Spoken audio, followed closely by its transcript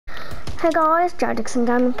Hey guys, Jadixon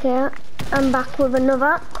Gaming here. I'm back with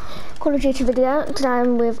another Call of Duty video. Today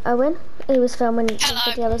I'm with Owen. He was filming the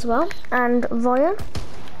video as well. And Ryan.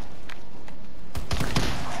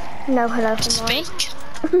 No hello from Ryan. Speak.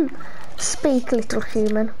 Speak, little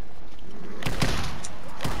human.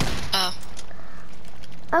 Oh.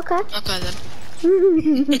 Okay. Okay then.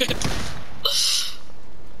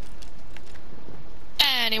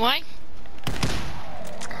 Anyway.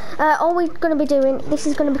 All we're going to be doing, this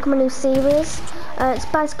is going to become a new series. It's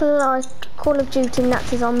basically like Call of Duty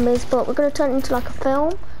Nazi Zombies, but we're going to turn it into like a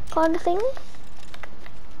film kind of thing.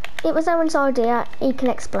 It was Owen's idea, he can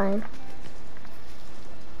explain.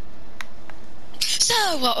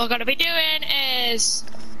 So what we're going to be doing is,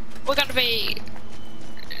 we're going to be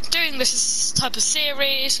doing this type of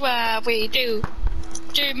series where we do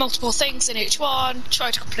multiple things in each one,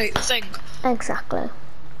 try to complete the thing. Exactly.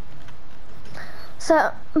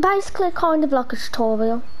 So, basically kind of like a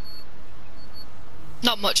tutorial.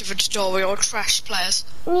 Not much of a tutorial, trash players.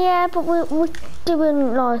 Yeah, but we're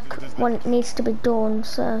doing like when it needs to be done,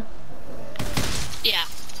 so. Yeah.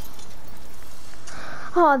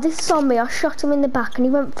 Oh, this zombie, I shot him in the back and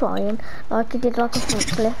he went flying, like he did like a front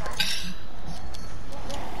flip.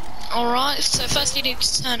 Alright, so first you need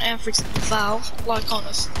to turn every single valve, like on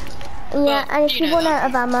us. Yeah, Well, and if you run that. out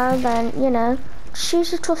of ammo, then, you know, just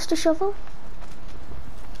use your trusty shovel.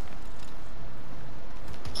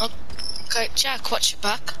 Okay, Jack, watch your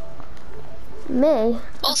back. Me?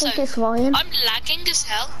 Also, I think it's Ryan. I'm lagging as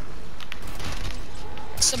hell.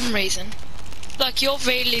 For some reason. Like, you're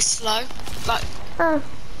really slow. Like, Oh.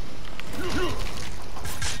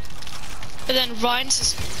 but then Ryan's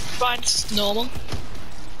is normal.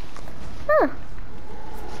 Huh.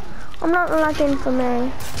 I'm not lagging for me.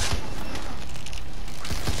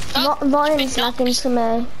 Oh, Ryan's been lagging knocked. to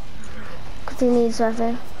me. Because he needs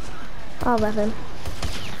revving. I'll rev him.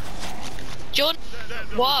 You're...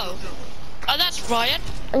 Whoa. Oh, that's Ryan.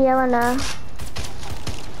 Yeah, I know.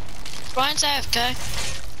 Ryan's AFK.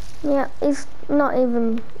 Yeah, he's not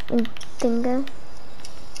even in Dingo.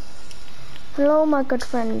 Hello, my good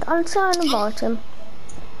friend. I'll try and invite him.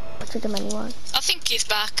 Put him anyway. I think he's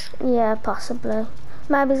back. Yeah, possibly.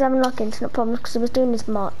 Maybe he's having like internet problems because he was doing his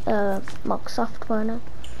Microsoft, weren't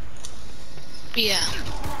he? Yeah.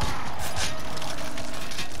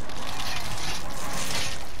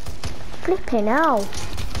 Flipping out.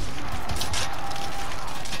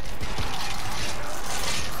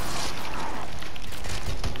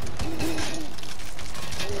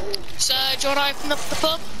 So, do you want to open up the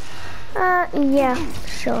pub? Yeah,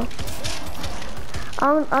 sure.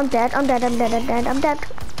 I'm dead, I'm dead.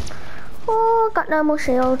 Oh, got no more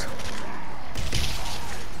shield.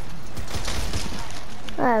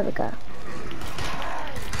 There we go.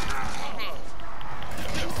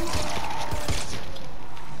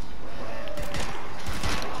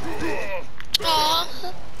 Aww.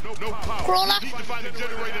 Crawler.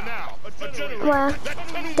 Where?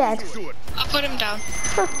 Dead. I put him down.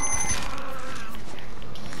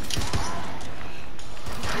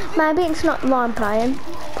 Maybe it's not Ryan playing.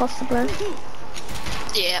 Possibly.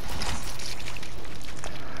 Yep.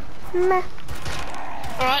 Meh.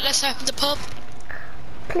 Alright, let's open the pub.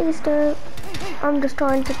 Please do. I'm just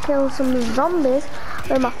trying to kill some zombies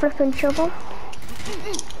with my flipping shovel.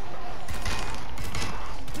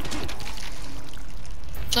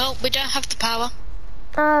 Well, we don't have the power.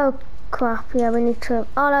 Oh crap, yeah, we need to...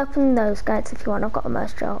 I'll open those gates if you want, I've got the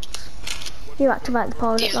most shots. You activate the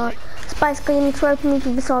pilot light. So basically you need to open these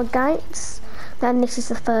other side gates, then this is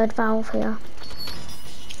the third valve here.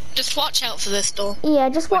 Just watch out for this door. Yeah,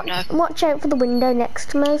 just watch out for the window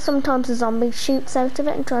next to me. Sometimes a zombie shoots out of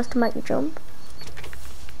it and tries to make you jump.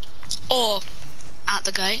 Or at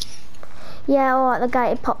the gate. Yeah, or at the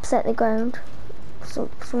gate it pops at the ground.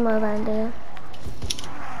 Somewhere around here.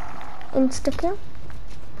 Insta-kill.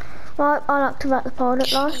 Right, I'll activate the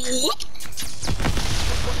pilot light.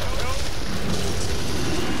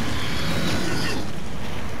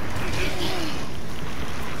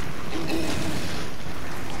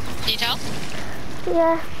 Need help?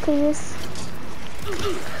 Yeah, please.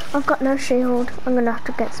 I've got no shield. I'm gonna have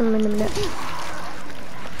to get some in a minute.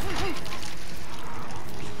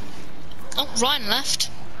 Oh, Ryan left.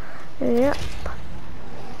 Yep.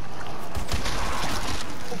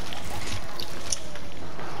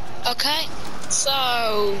 Okay,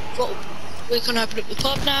 so we can open up the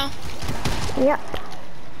pub now. Yep.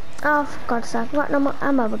 Oh, for God's sake, I've got no more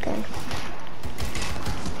ammo again.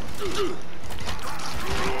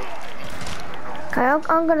 Okay,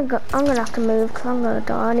 I'm gonna have to move because I'm gonna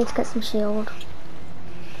die. I need to get some shield.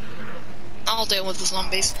 I'll deal with the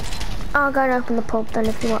zombies. I'll go and open the pub then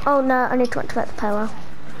if you want. Oh no, I need to activate the power.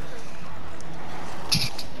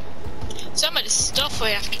 So much stuff we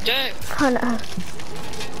have to do. I know.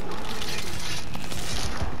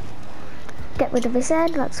 Get rid of his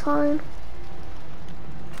head, that's fine.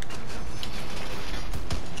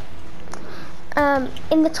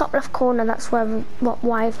 In the top left corner, that's where what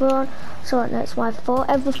wave we're on. So no, it's wave 4.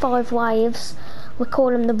 Every 5 waves, we call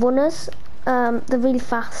them the runners. They're really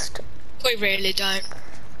fast. We really don't.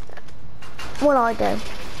 Well, I do.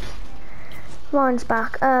 Mine's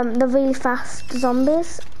back. They're really fast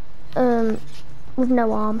zombies. With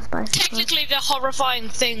no arms, basically. Technically, they're horrifying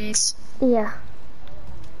things. Yeah.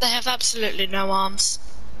 They have absolutely no arms.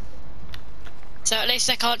 So at least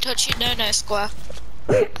they can't touch you. No, square.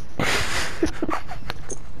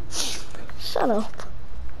 Shut up.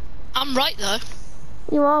 I'm right though.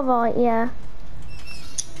 You are right, yeah.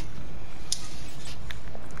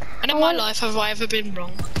 And in my life, have I ever been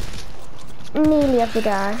wrong? Nearly every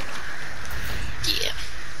day. Yeah.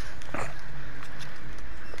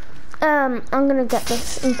 I'm gonna get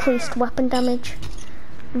this increased weapon damage.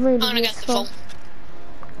 Really I'm gonna useful. get the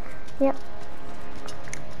full. Yep.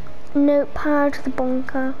 Notepad, the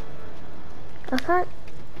bunker. Okay.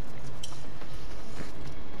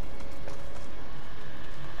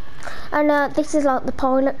 And this is like the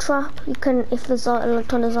pilot trap. You can, if there's like a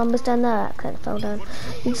ton of zombies down there, okay, it fell down.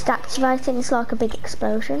 You just activate it and it's like a big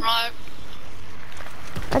explosion. Right.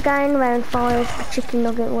 Again, round 5, the chicken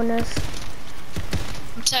nugget runners.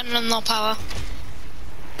 I'm turning on no power.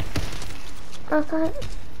 Okay.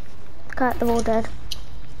 Okay, they're all dead.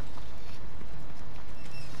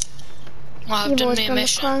 Well, I've You've done already me a done the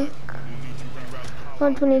mission. plank.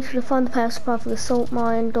 What do we need to find the power supply for the salt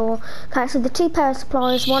mine door? Okay, so the 2 power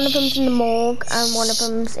supplies, one of them's in the morgue and one of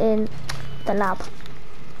them's in the lab.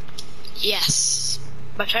 Yes.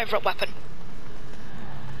 My favourite weapon.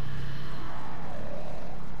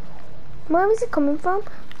 Where is it coming from?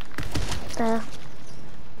 There.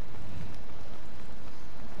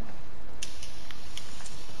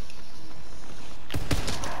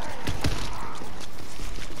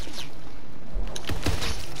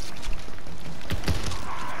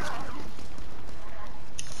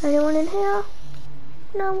 Anyone in here?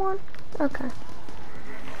 No one? Okay.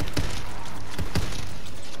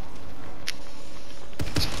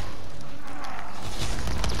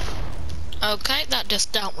 Okay, that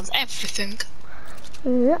just dealt with everything.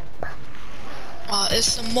 Yep. There's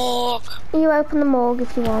some more. You open the morgue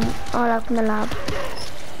if you want. I'll open the lab.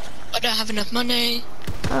 I don't have enough money.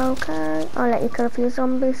 Okay. I'll let you kill a few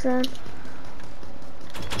zombies then.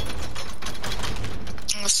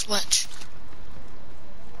 I'll switch.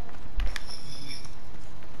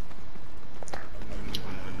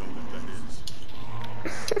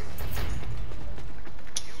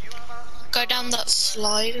 Go down that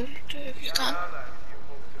slide if you can.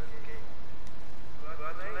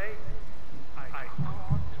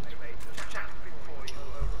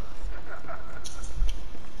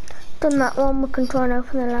 Done that one, we can try and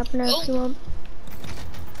open the lab now if you want.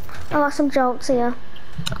 I'll got some jolts here.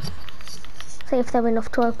 See if they're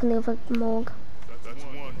enough to open the other morgue. That's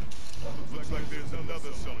one. Looks like there's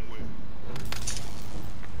another somewhere.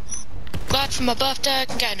 Glad for my birthday, I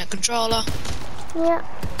can get in a controller. Yeah.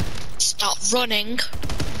 Start running.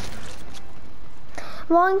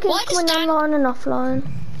 Ryan keeps Why does coming Dan- online and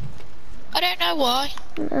offline. I don't know why.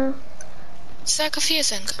 No. It's so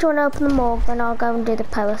confusing. Do you want to open the morgue, then I'll go and do the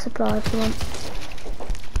power supply if you want.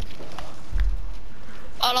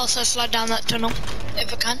 I'll also slide down that tunnel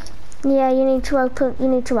if I can. Yeah, you need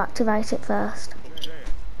to activate it first. This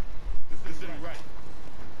isn't right.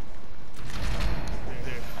 I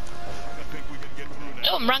think we can get through now.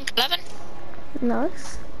 Oh, I'm rank 11.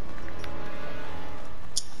 Nice.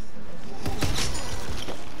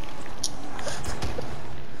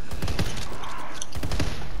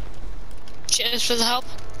 Cheers for the help.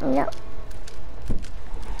 Yep.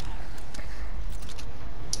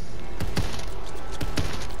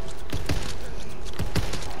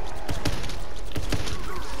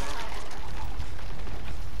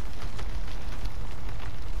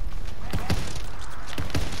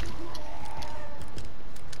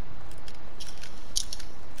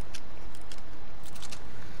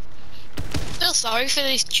 Feel sorry for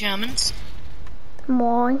these Germans.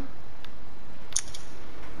 Why?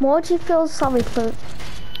 Why do you feel sorry for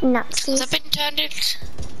Nazis? They've been turned into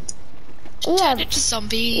Yeah,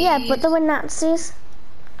 zombies. yeah, but they were Nazis.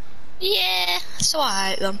 Yeah, so I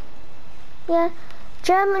hate them. Yeah,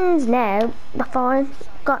 Germans now, they're fine.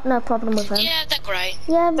 Got no problem with them. Yeah, they're great.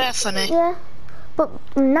 Yeah, They're funny. Yeah, but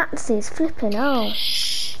Nazis, flipping out.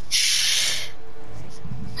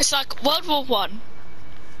 It's like World War One.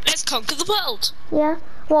 Let's conquer the world. Yeah,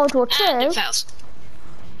 World War And II. it fails.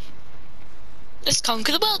 Let's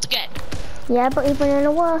conquer the world again. Yeah, but even in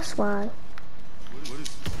a worse way.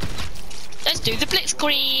 Let's do the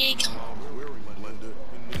blitzkrieg.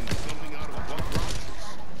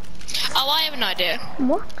 Oh, I have an idea.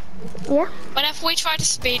 What? Yeah? Whenever we try to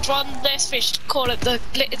speedrun this, we should call it the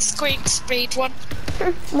blitzkrieg speedrun.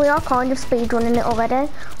 We are kind of speedrunning it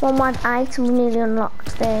already. 118, we nearly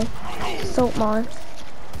unlocked the salt mine.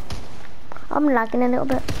 I'm lagging a little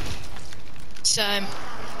bit. So,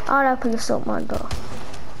 I'll open the salt mine door.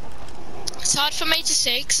 it's hard for me to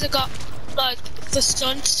see because I got like the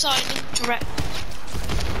sun shining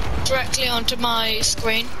directly onto my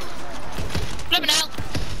screen. Let me know.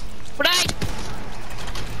 Grenade!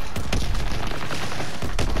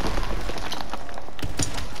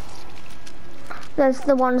 There's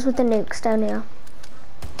the ones with the nukes down here.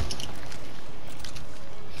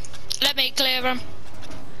 Let me clear them.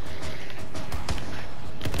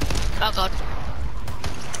 Oh god.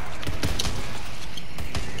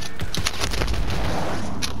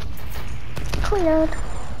 Cleared.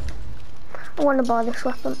 I want to buy this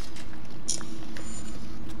weapon.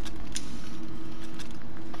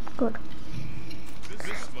 Good.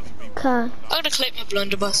 Okay. I'm gonna clip my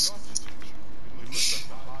blunderbuss.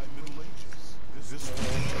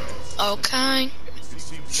 Okay.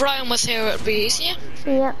 If Ryan was here, it would be easier.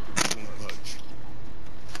 Yep.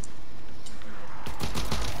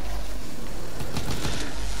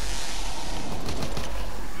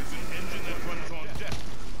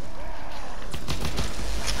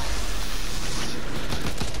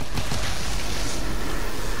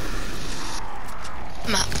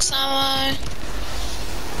 Max ammo.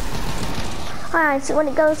 Alright, so when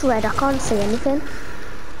it goes red, I can't see anything.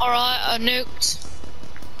 Alright, I nuked.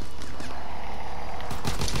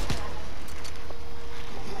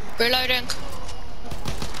 Reloading.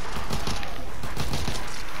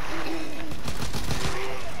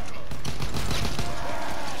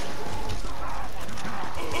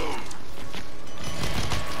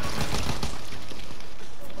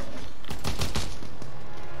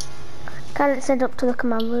 Okay, let's head up to the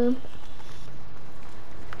command room.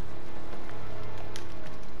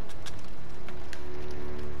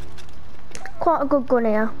 Quite a good gun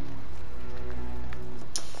here.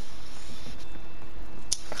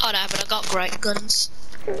 I don't have it, I got great guns.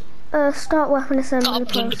 Start weapon assembly Got a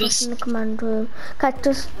blunderbuss. process in the command room. Okay,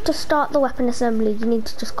 just to start the weapon assembly, you need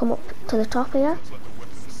to just come up to the top here.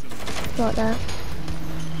 Right there.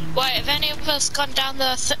 Wait, have any of us gone down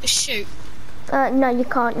the chute? No, you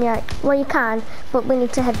can't yet. Well, you can, but we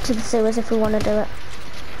need to head to the sewers if we want to do it.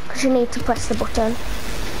 Because you need to press the button.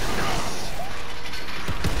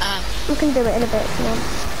 We can do it in a bit if you want.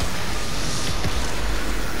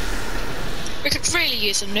 We could really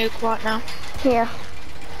use a nuke right now. Here.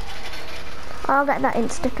 I'll get that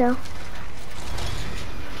insta-kill.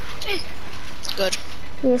 Good.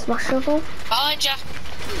 Here's my shovel. Behind ya.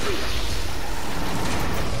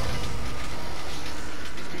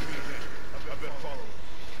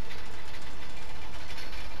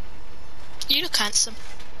 You look handsome.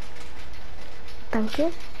 Thank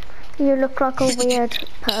you. You look like a weird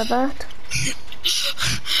pervert.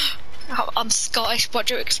 I'm Scottish, what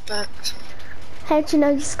do you expect? How do you know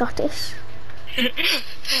you're Scottish?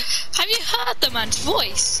 Have you heard the man's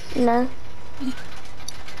voice? No.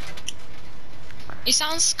 He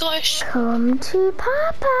sounds Scottish. Come to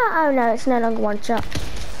Papa. Oh no, it's no longer one shot.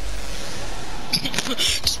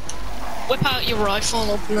 Just whip out your rifle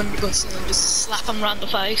or blunderbuss and then just slap him round the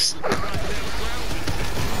face.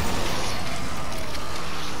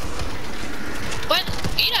 When,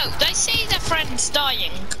 you know, they see their friends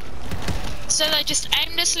dying, so they just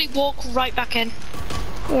aimlessly walk right back in.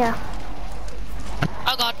 Yeah.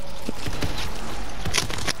 Oh god.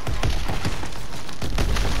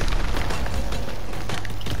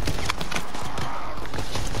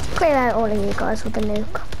 Clear out all of you guys with a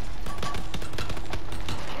nuke.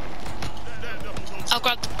 I'll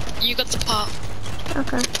grab, you got the part.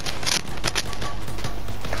 Okay.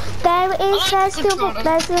 There it is, like there's the the controller. other,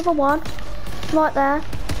 there's the other one. Right there.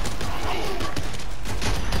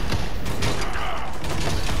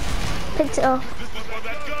 Picked it up.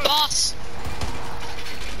 Boss!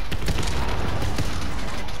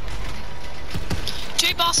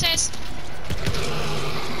 Two bosses!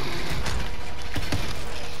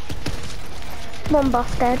 One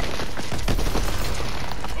boss dead.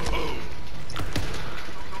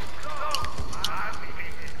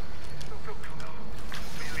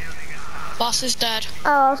 Boss is dead. Oh,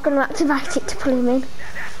 I was going to activate it to pull him in.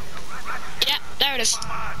 Yeah, there it is.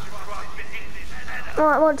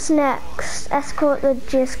 Alright, what's next? Escort the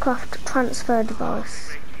Geoscraft transfer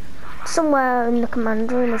device. Somewhere in the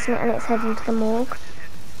command room, isn't it? And it's heading to the morgue.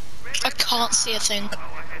 I can't see a thing.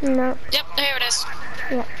 No. Yep, here it is.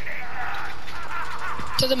 Yeah.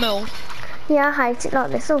 To the mill. Yeah, I hate it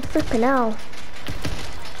like this. Oh, flipping hell.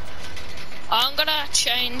 I'm gonna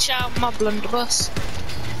change out my blunderbuss.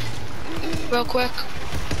 Real quick.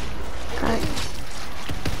 Okay.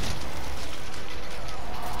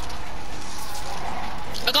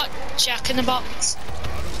 I got Jack in the box.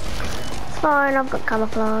 Fine, I've got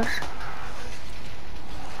camouflage.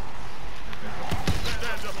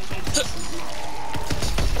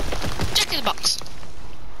 Jack in the box.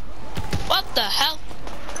 What the hell?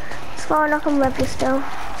 It's fine, I can rev you still.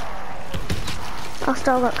 I've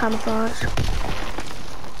still got camouflage.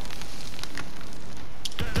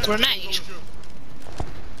 Grenade.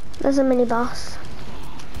 There's a mini boss.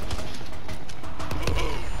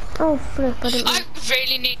 Oh flip, I didn't I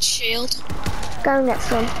really need shield. go and get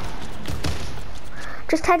some.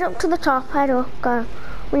 Just head up to the top, head up, go.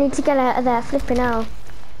 We need to get out of there, flipping out.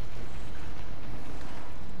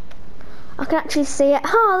 I can actually see it.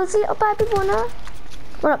 Oh, there's a little baby one there.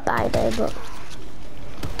 Well, not baby, but...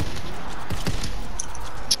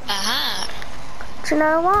 Aha. Do you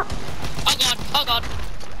know what? Oh god, oh god.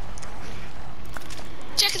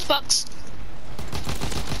 Check his box.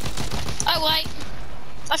 Oh wait,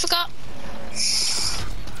 I forgot.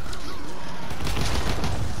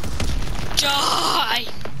 Die!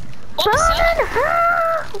 What was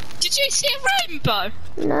that? Did you see a rainbow?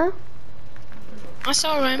 No. I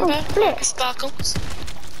saw a rainbow. Oh, flip. Sparkles.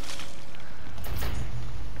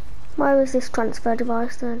 Where was this transfer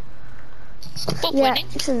device then? But Yeah, winning.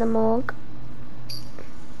 it's in the morgue.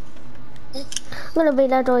 I'm gonna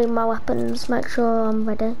reload all my weapons, make sure I'm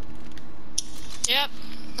ready. Yep,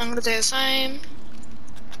 I'm gonna do the same.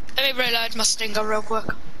 Let me reload my stinger real quick.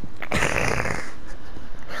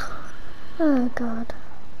 Oh god.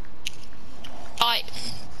 Alright,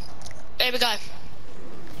 here we go.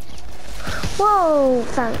 Whoa,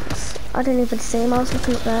 thanks. I didn't even see him, I was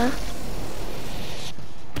looking up there.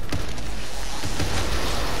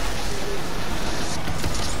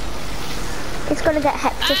 It's gonna get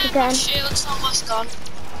hectic And again. my shield's almost gone.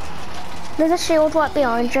 There's a shield right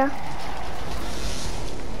behind you.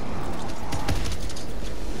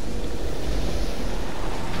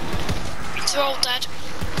 They're all dead.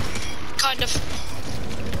 Kind of.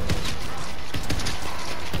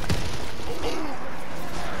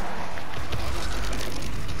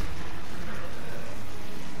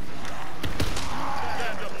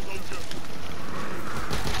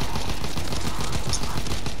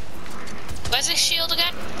 Where's his shield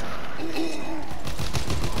again?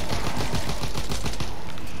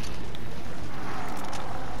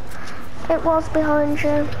 It was behind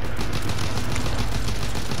you.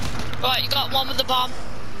 Right, you got one with the bomb.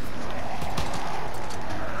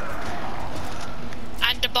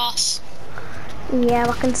 And a boss. Yeah,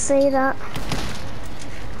 I can see that.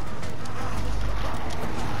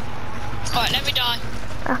 Alright, let me die.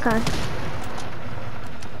 Okay.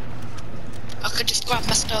 I could just grab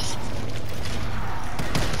my stuff.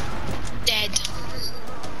 Dead.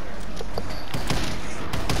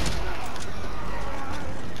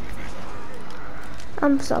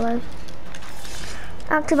 I'm sorry.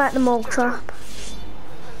 Activate the morgue trap.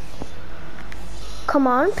 Come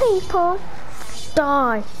on, people.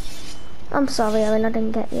 Die. I'm sorry, Owen, I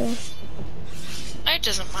didn't get you. It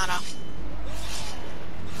doesn't matter.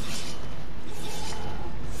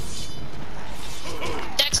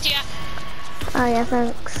 Next to you. Oh yeah,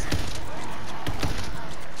 thanks.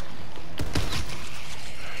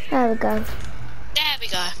 There we go. There we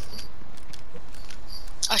go.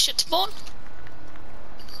 I should spawn.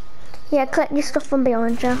 Yeah, collect your stuff from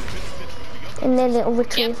behind you. In the little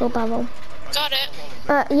retrieval barrel. Got it.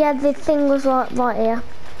 Yeah, the thing was right here.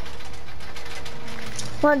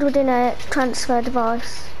 What do we do now? Transfer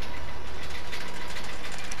device.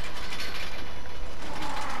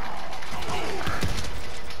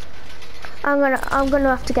 I'm gonna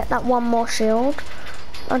have to get that one more shield.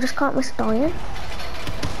 I just can't risk dying.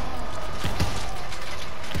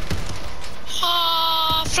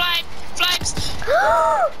 Oh, flames!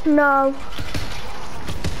 No.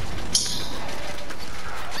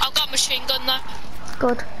 I've got machine gun though.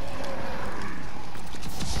 Good.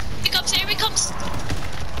 Here he comes!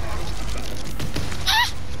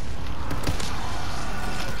 Ah!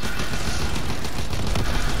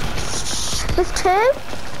 There's two?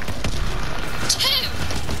 Two!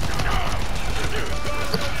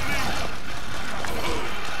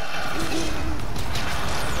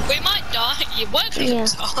 We might die. You won't Yeah.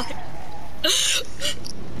 die.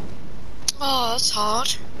 Oh, that's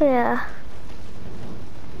hard. Yeah.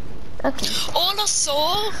 Okay. All I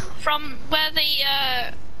saw from where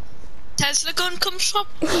the Tesla gun comes from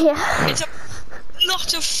Yeah. is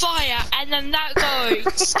lot of fire, and then that guy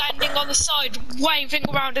standing on the side waving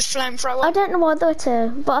around his flamethrower. I don't know why though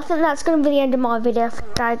too, but I think that's going to be the end of my video for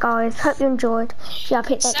today, guys. Hope you enjoyed. If you have,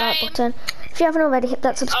 hit that like Same. button. If you haven't already, hit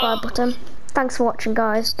that subscribe button. Thanks for watching,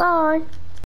 guys. Bye.